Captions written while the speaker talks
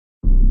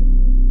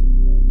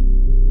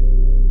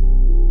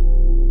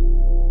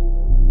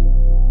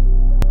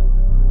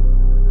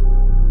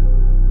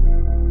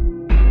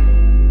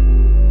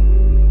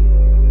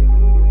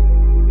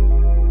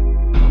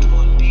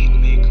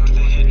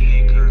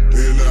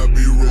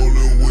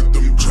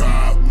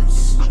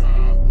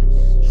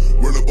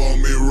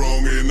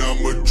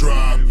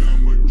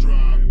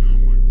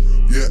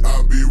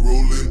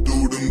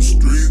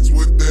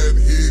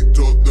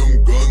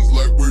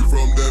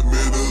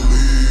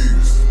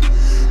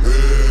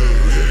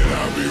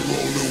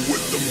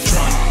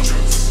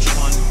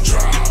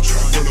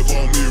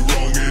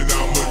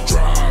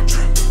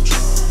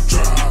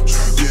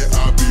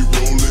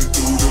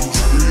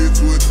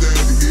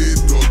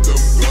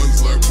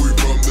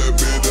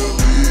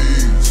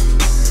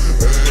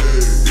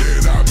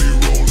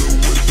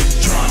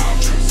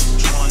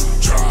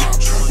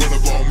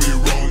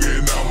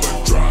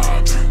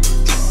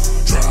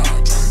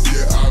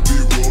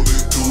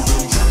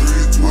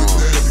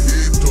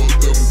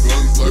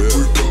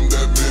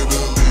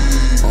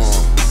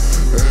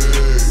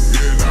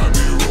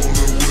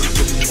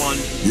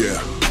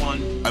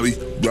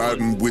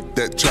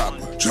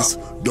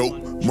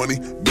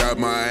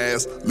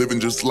ass, living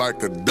just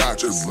like a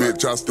doctor.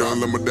 Bitch, I still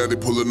let my daddy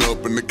pulling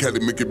up in the caddy,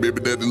 make your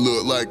baby daddy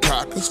look like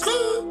cockers.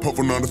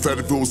 Puffin' on the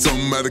fatty, if it was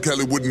something out of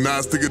Cali with an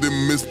eye sticker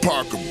than Miss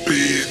Parker,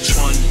 bitch.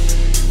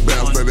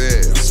 Bounce that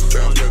ass,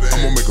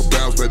 I'ma make her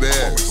bounce that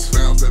ass.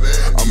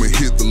 I'ma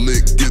hit the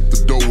lick, get the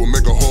dough, and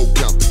make a hoe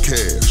count the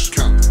cash.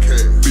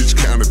 Bitch,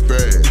 count it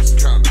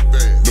fast.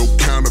 No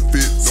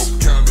counterfeits.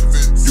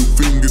 You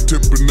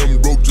fingertipping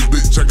them roaches,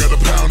 bitch. I got a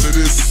pound of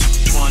this.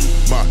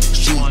 My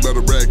shoes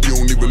better rack, you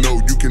don't even know.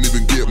 You can't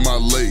even get my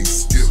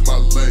lace.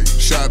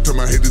 Shout to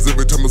my haters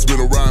every time I spit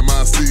a rhyme.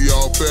 I see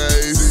y'all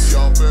face.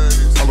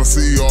 All I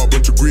see are a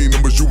bunch of green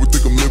numbers. You would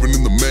think I'm living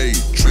in the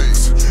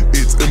Matrix.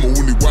 It's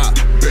MONY,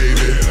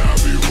 baby. And I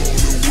be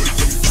rolling with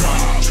them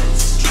drops.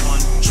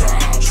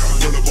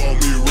 Run up on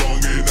me wrong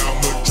and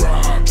I'ma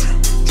drop.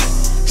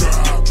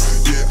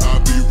 Yeah, I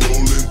be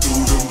rolling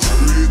through them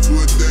streets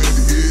with that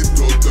hit.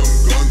 Told them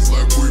guns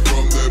like we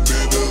from the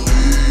Middle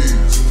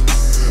East.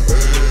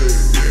 Hey,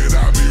 and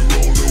I be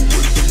rolling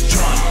with them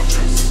drops.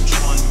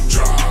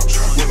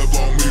 Run up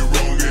on me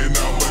wrong and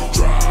I'ma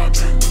drop.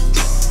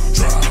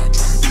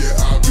 Yeah,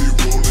 I be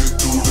rolling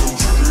through them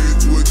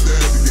streets with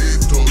that hit.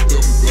 Told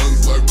them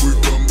guns like we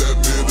from that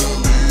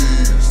Middle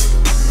East.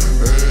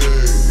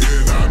 Hey,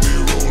 and I be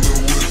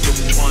rolling with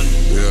them.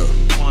 Yeah,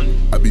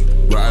 I be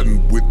riding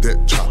with that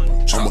chopper.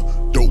 I'm a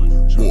dope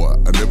boy.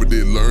 I never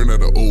did learn how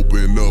to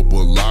open up a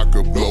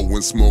locker,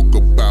 blowing smoke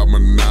up out my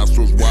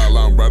nostrils while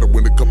I'm riding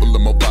with a couple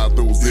of my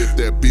vatos. If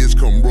that bitch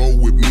come roll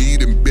with me,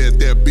 then bet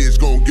that bitch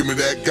gon' give me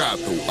that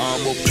gato.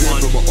 I'm a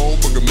pimp in my own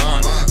fucking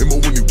mind.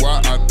 MONY,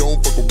 I don't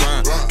fuck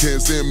around.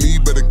 Can't stand me,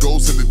 better go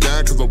send it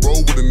down, cause I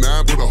roll with a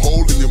 9, put a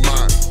hole in your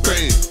mind.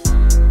 Bam,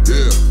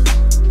 yeah.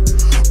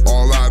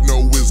 All I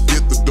know is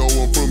get the dough.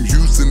 I'm from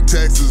Houston,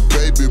 Texas,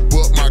 baby,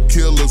 but my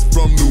killer's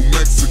from New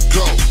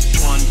Mexico.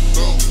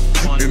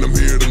 And I'm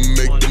here to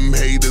make them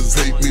haters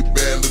hate me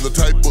badly. The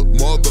type of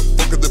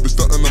motherfucker that be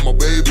stunting on my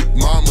baby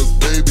mama's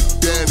baby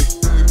daddy.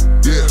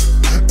 Yeah,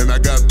 and I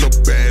got the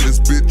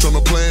baddest bitch on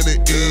the planet,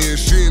 and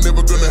she ain't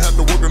never gonna have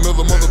to work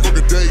another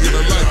motherfucking day in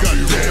her life. God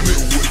damn it.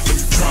 With them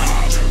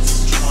drops.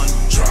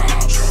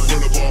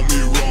 Run up on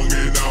me wrong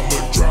and I'ma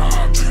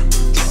drop.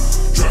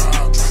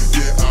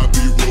 Yeah, I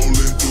be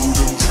rolling through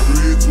them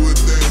streets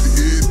with that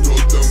hit.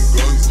 Told them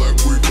guns like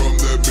we from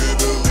the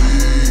Middle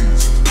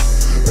East.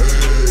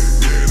 Hey,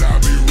 and I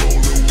be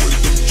rolling with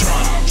them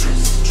drops.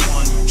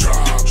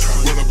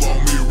 Run up on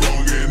me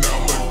wrong and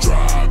I'ma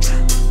drop.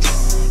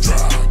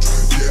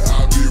 Yeah,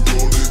 I be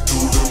rolling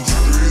through them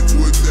streets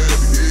with that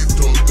hit.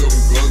 Told them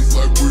guns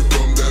like we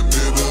from that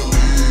Middle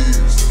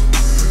East.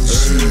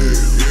 Hey,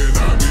 and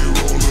I be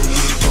rolling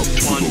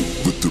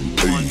with them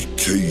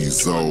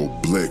AKs all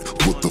black.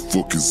 What the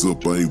fuck is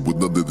up? I ain't with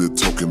none of that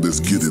talking, let's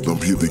get it. I'm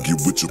here to get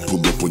with you,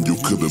 pull up on your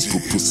cut and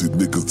put pussy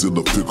niggas in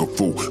a figure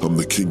 4. I'm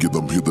the king and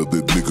I'm here to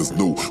let niggas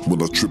know.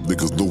 When I trip,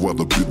 niggas know how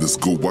the business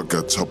go. I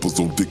got choppers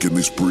on dick and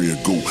they spray and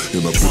go.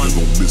 And I bet I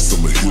don't miss,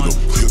 I'ma hit them.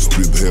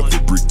 Spend half a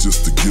brick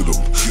just to get them.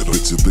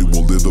 Bet you they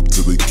won't let up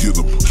till they get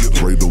them.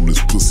 Right on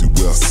this pussy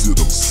where I sit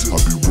them. I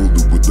be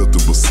rolling with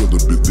nothing but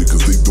celibate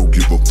niggas. They don't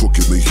give a fuck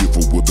and they here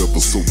for whatever.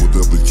 So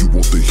whatever you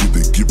want to hear,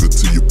 they give it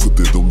to you. Put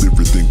that on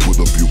everything, put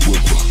up your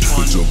weather.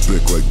 But jump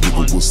back like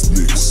nigga was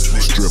nicks.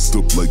 Strapped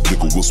up like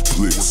nigga was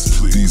flicks.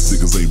 These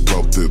niggas ain't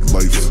bout that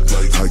life.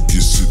 I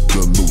get shit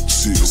done, no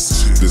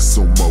chicks. That's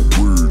on my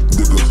word,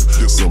 nigga.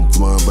 I'm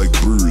flying like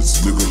birds,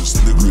 nigga.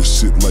 Real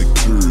shit like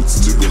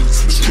turds, nigga.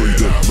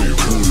 Straight up